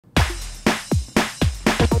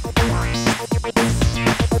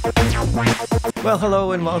Well,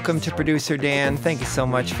 hello and welcome to Producer Dan. Thank you so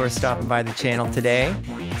much for stopping by the channel today.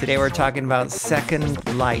 Today we're talking about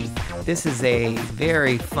Second Lite. This is a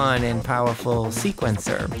very fun and powerful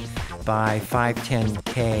sequencer by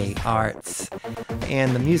 510K Arts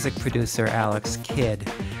and the music producer Alexkid.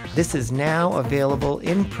 This is now available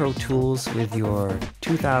in Pro Tools with your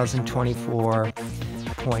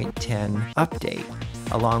 2024.10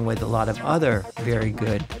 update, along with a lot of other very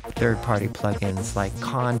good third-party plugins like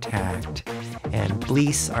Contact and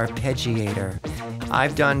Bleece Arpeggiator.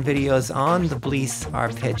 I've done videos on the Bleece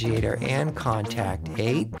Arpeggiator and Contact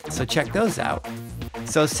 8, so check those out.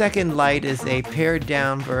 So Second Lite is a pared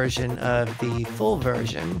down version of the full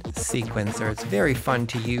version sequencer. It's very fun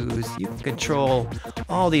to use. You can control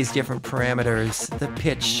all these different parameters, the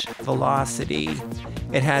pitch, velocity.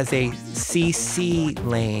 It has a CC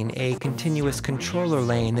lane, a continuous controller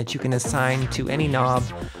lane that you can assign to any knob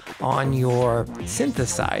on your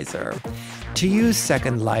synthesizer. To use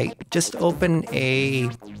Second Lite, just open a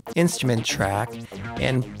instrument track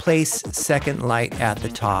and place Second Lite at the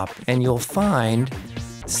top, and you'll find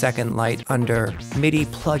Second Lite under MIDI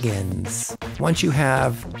Plugins. Once you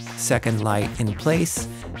have Second Lite in place,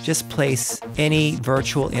 just place any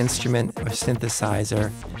virtual instrument or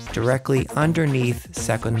synthesizer directly underneath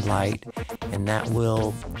Second Lite, and that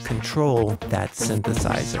will control that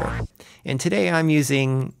synthesizer. And today I'm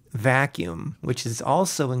using Vacuum, which is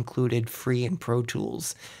also included free in Pro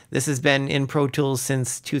Tools. This has been in Pro Tools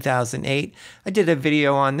since 2008. I did a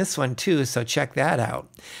video on this one too, so check that out.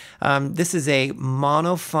 This is a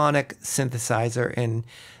monophonic synthesizer, and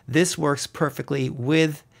this works perfectly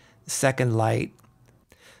with Second Lite.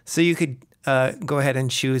 So you could go ahead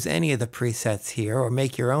and choose any of the presets here or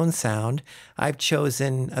make your own sound. I've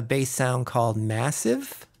chosen a bass sound called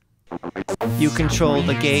Massive. You control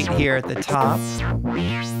the gate here at the top.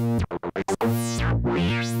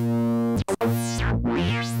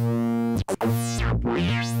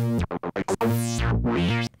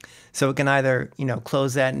 So it can either,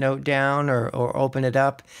 close that note down or open it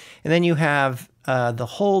up. And then you have the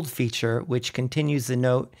hold feature, which continues the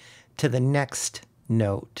note to the next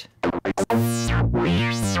note.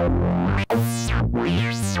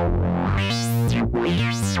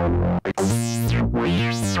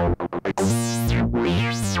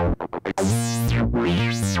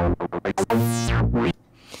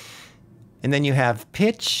 And then you have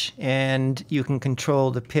pitch, and you can control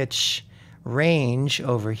the pitch range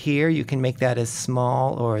over here. You can make that as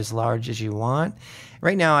small or as large as you want.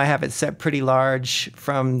 Right now I have it set pretty large,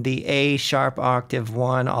 from the A sharp octave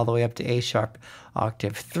 1 all the way up to A sharp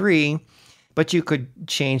octave 3, but you could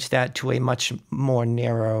change that to a much more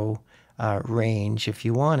narrow range if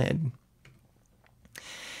you wanted.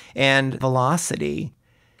 And velocity,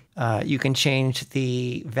 you can change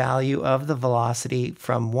the value of the velocity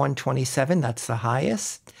from 127, that's the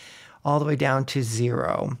highest, all the way down to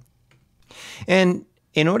 0. And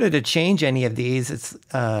in order to change any of these, it's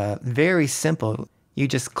very simple. You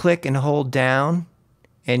just click and hold down,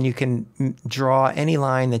 and you can draw any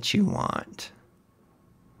line that you want.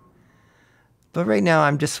 But right now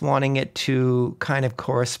I'm just wanting it to kind of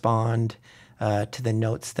correspond to the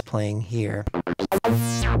notes that I'm playing here.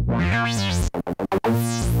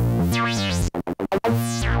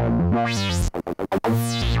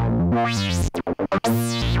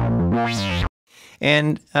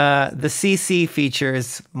 And the CC feature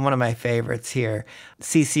is one of my favorites here.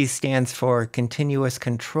 CC stands for Continuous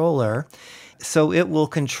Controller. So it will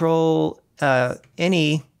control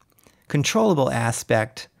any controllable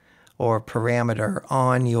aspect or parameter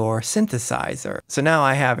on your synthesizer. So now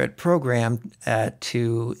I have it programmed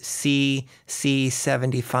to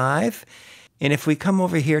CC75. And if we come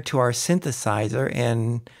over here to our synthesizer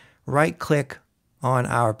and right-click on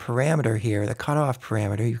our parameter here, the cutoff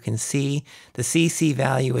parameter, you can see the CC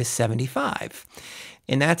value is 75.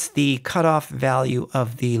 And that's the cutoff value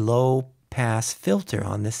of the low-pass filter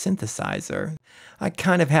on the synthesizer. I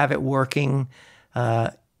kind of have it working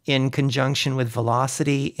in conjunction with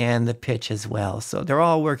velocity and the pitch as well. So they're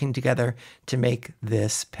all working together to make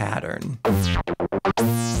this pattern.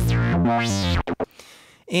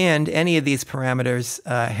 And any of these parameters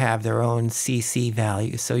have their own CC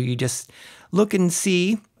value. So you just look and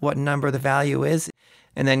see what number the value is,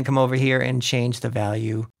 and then come over here and change the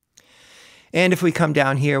value. And if we come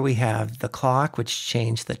down here, we have the clock, which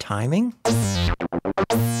changed the timing.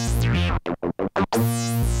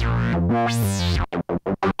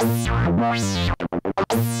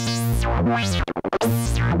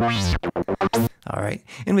 All right,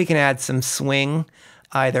 and we can add some swing,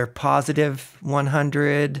 either positive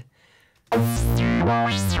 100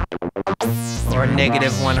 or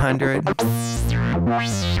negative 100.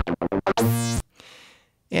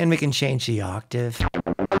 And we can change the octave.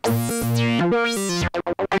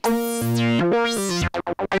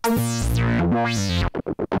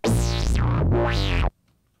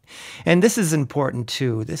 And this is important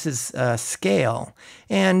too. This is scale.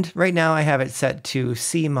 And right now I have it set to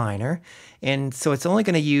C minor. And so it's only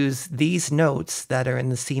going to use these notes that are in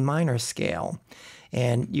the C minor scale.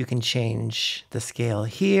 And you can change the scale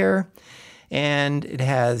here. And it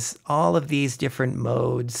has all of these different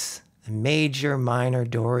modes, major, minor,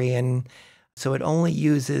 Dorian. So it only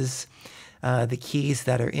uses the keys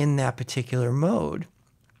that are in that particular mode.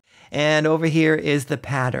 And over here is the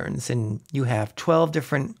patterns, and you have 12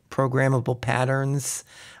 different programmable patterns.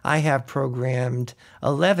 I have programmed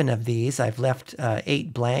 11 of these. I've left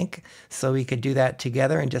 8 blank, so we could do that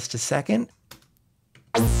together in just a second.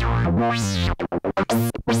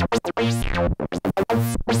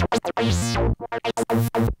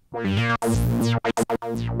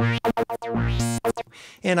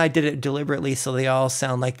 And I did it deliberately so they all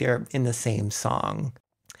sound like they're in the same song.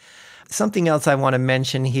 Something else I want to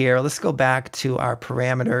mention here, let's go back to our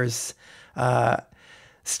parameters,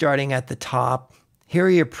 starting at the top. Here are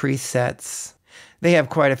your presets. They have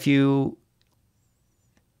quite a few,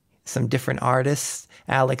 some different artists.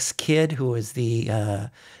 Alexkid, who is the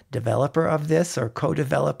developer of this, or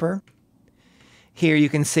co-developer. Here you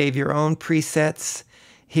can save your own presets.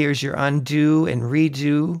 Here's your undo and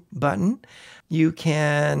redo button. You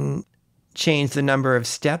can change the number of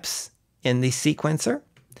steps in the sequencer.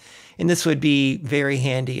 And this would be very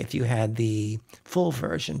handy if you had the full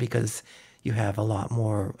version because you have a lot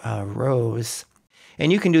more rows.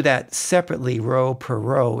 And you can do that separately, row per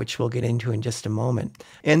row, which we'll get into in just a moment.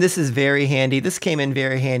 And this is very handy. This came in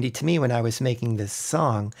very handy to me when I was making this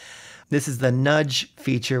song. This is the nudge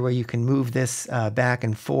feature where you can move this back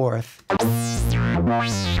and forth.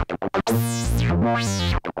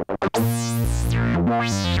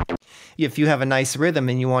 If you have a nice rhythm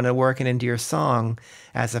and you want to work it into your song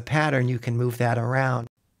as a pattern, you can move that around.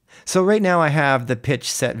 So right now I have the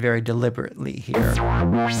pitch set very deliberately here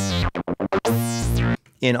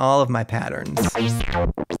in all of my patterns.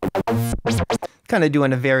 Kind of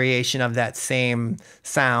doing a variation of that same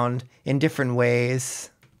sound in different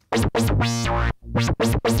ways.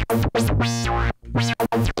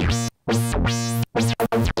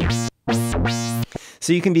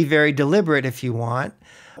 So you can be very deliberate if you want,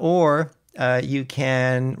 or you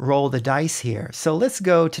can roll the dice here. So let's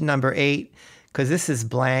go to number 8, because this is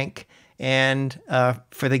blank. And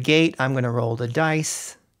for the gate, I'm going to roll the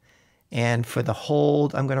dice. And for the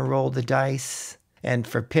hold, I'm going to roll the dice. And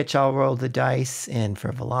for pitch, I'll roll the dice. And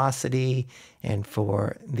for velocity, and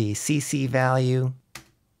for the CC value.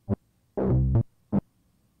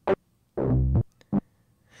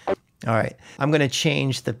 All right, I'm going to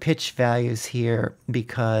change the pitch values here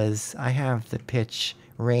because I have the pitch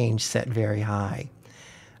range set very high.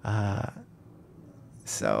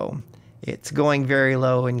 So it's going very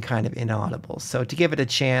low and kind of inaudible. So to give it a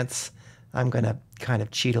chance, I'm going to kind of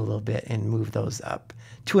cheat a little bit and move those up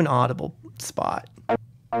to an audible spot.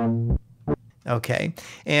 Okay,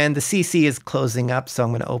 and the CC is closing up, so I'm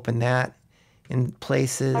going to open that in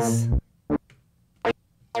places.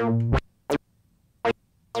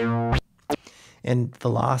 And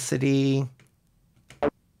velocity.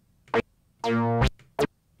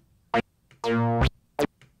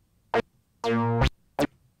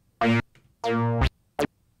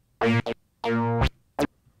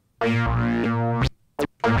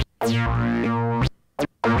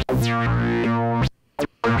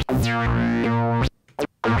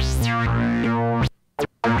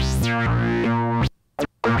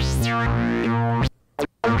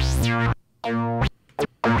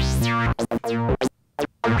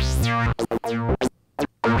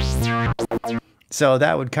 So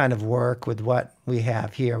that would kind of work with what we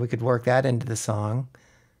have here. We could work that into the song.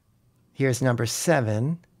 Here's number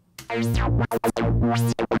 7.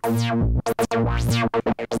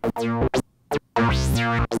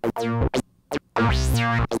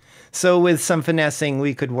 So with some finessing,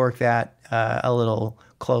 we could work that a little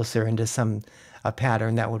closer into a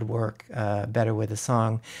pattern that would work better with the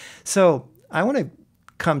song. So I want to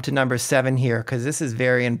come to number 7 here because this is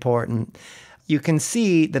very important. You can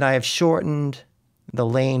see that I have shortened the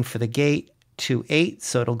lane for the gate to 8,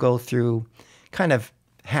 so it'll go through kind of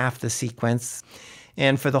half the sequence.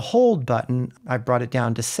 And for the hold button, I brought it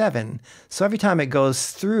down to 7. So every time it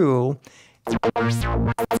goes through,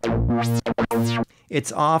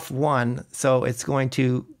 it's off 1, so it's going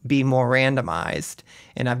to be more randomized.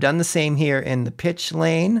 And I've done the same here in the pitch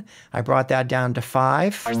lane. I brought that down to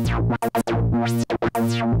 5.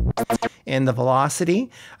 And the velocity,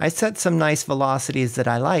 I set some nice velocities that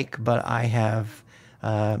I like, but I have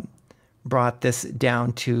brought this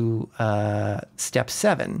down to step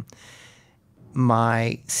 7.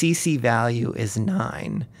 My CC value is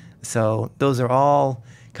 9. So those are all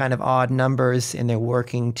kind of odd numbers, and they're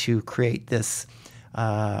working to create this,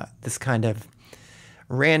 this kind of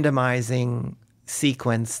randomizing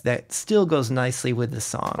sequence that still goes nicely with the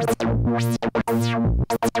song.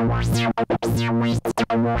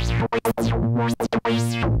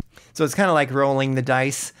 So it's kind of like rolling the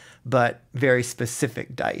dice, but very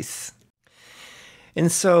specific dice.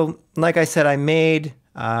 And so, like I said, I made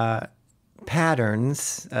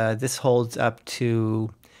patterns. This holds up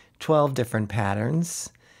to 12 different patterns.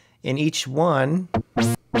 In each one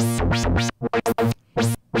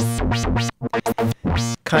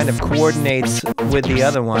kind of coordinates with the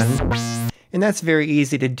other one. And that's very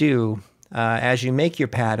easy to do. As you make your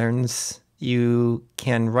patterns, you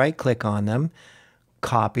can right-click on them,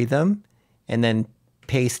 copy them, and then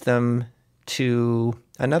paste them to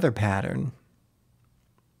another pattern.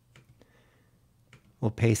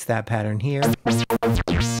 We'll paste that pattern here.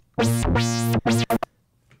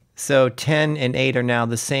 So 10 and 8 are now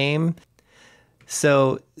the same.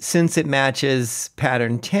 So since it matches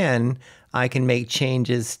pattern 10, I can make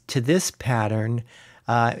changes to this pattern,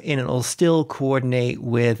 and it'll still coordinate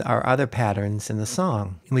with our other patterns in the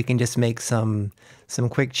song. We can just make some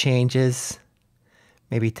quick changes.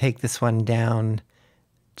 Maybe take this one down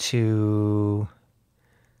to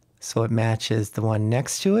so it matches the one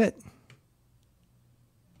next to it.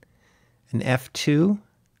 An F2.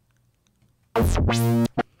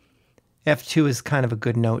 F2 is kind of a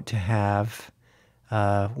good note to have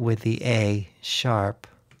with the A sharp.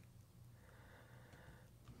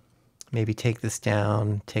 Maybe take this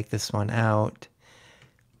down, take this one out,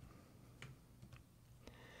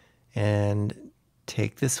 and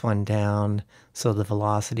take this one down so the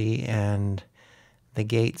velocity and the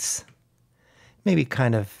gates maybe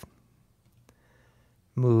kind of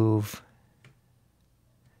move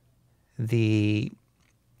the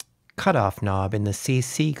cutoff knob in the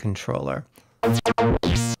CC controller.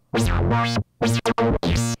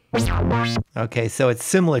 Okay, so it's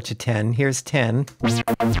similar to 10. Here's 10.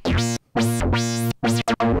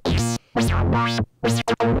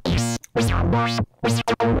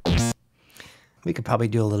 We could probably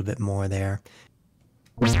do a little bit more there.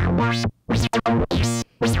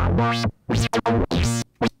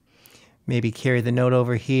 Maybe carry the note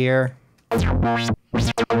over here.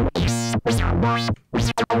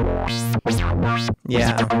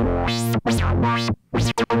 Yeah.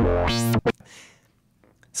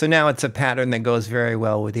 So now it's a pattern that goes very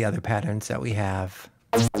well with the other patterns that we have.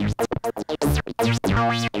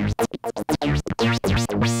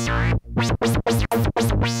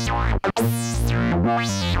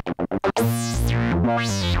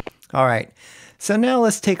 All right, so now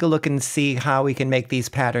let's take a look and see how we can make these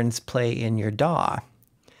patterns play in your DAW.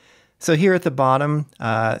 So here at the bottom,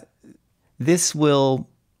 this will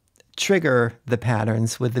trigger the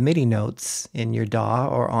patterns with the MIDI notes in your DAW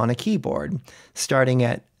or on a keyboard, starting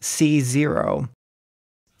at C0.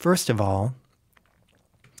 First of all,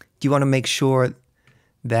 you want to make sure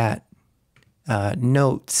that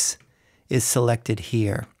notes is selected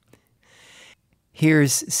here.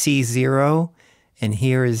 Here's C0, and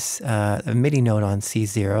here is a MIDI note on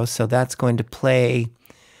C0, so that's going to play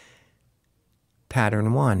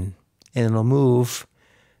pattern 1, and it'll move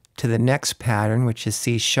to the next pattern, which is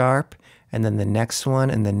C sharp, and then the next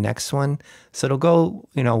one, and the next one. So it'll go,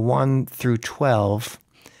 1 through 12.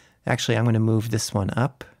 Actually, I'm going to move this one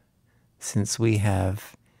up, since we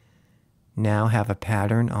now have a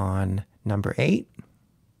pattern on number 8.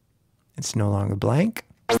 It's no longer blank.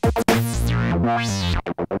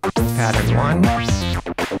 Pattern 1,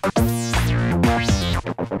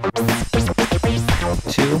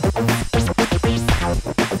 2,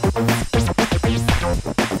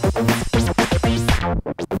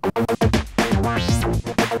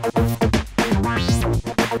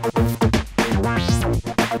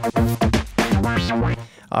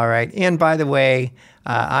 all right, and by the way,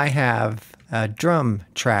 I have a drum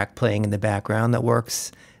track playing in the background that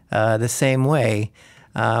works the same way.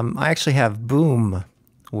 I actually have boom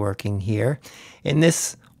working here, and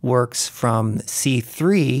this works from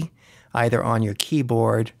C3 either on your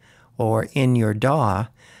keyboard or in your DAW.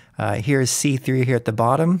 Here's C3 here at the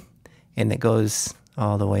bottom, and it goes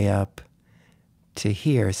all the way up to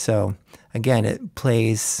here. So again, it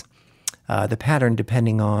plays the pattern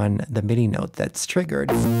depending on the MIDI note that's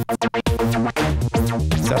triggered. So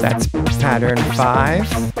that's pattern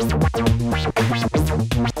 5.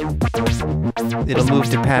 It'll move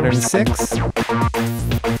to pattern 6.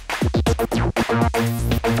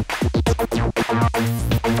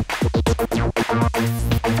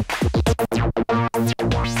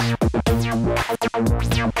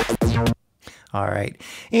 Lite.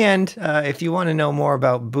 And if you want to know more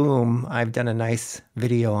about Boom, I've done a nice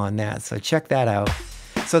video on that, so check that out.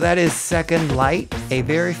 So that is SEQUND Lite, a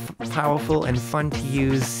very powerful and fun to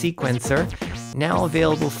use sequencer, now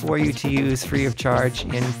available for you to use free of charge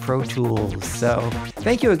in Pro Tools. So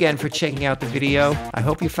thank you again for checking out the video. I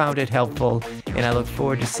hope you found it helpful, and I look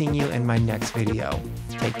forward to seeing you in my next video.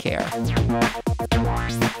 Take care.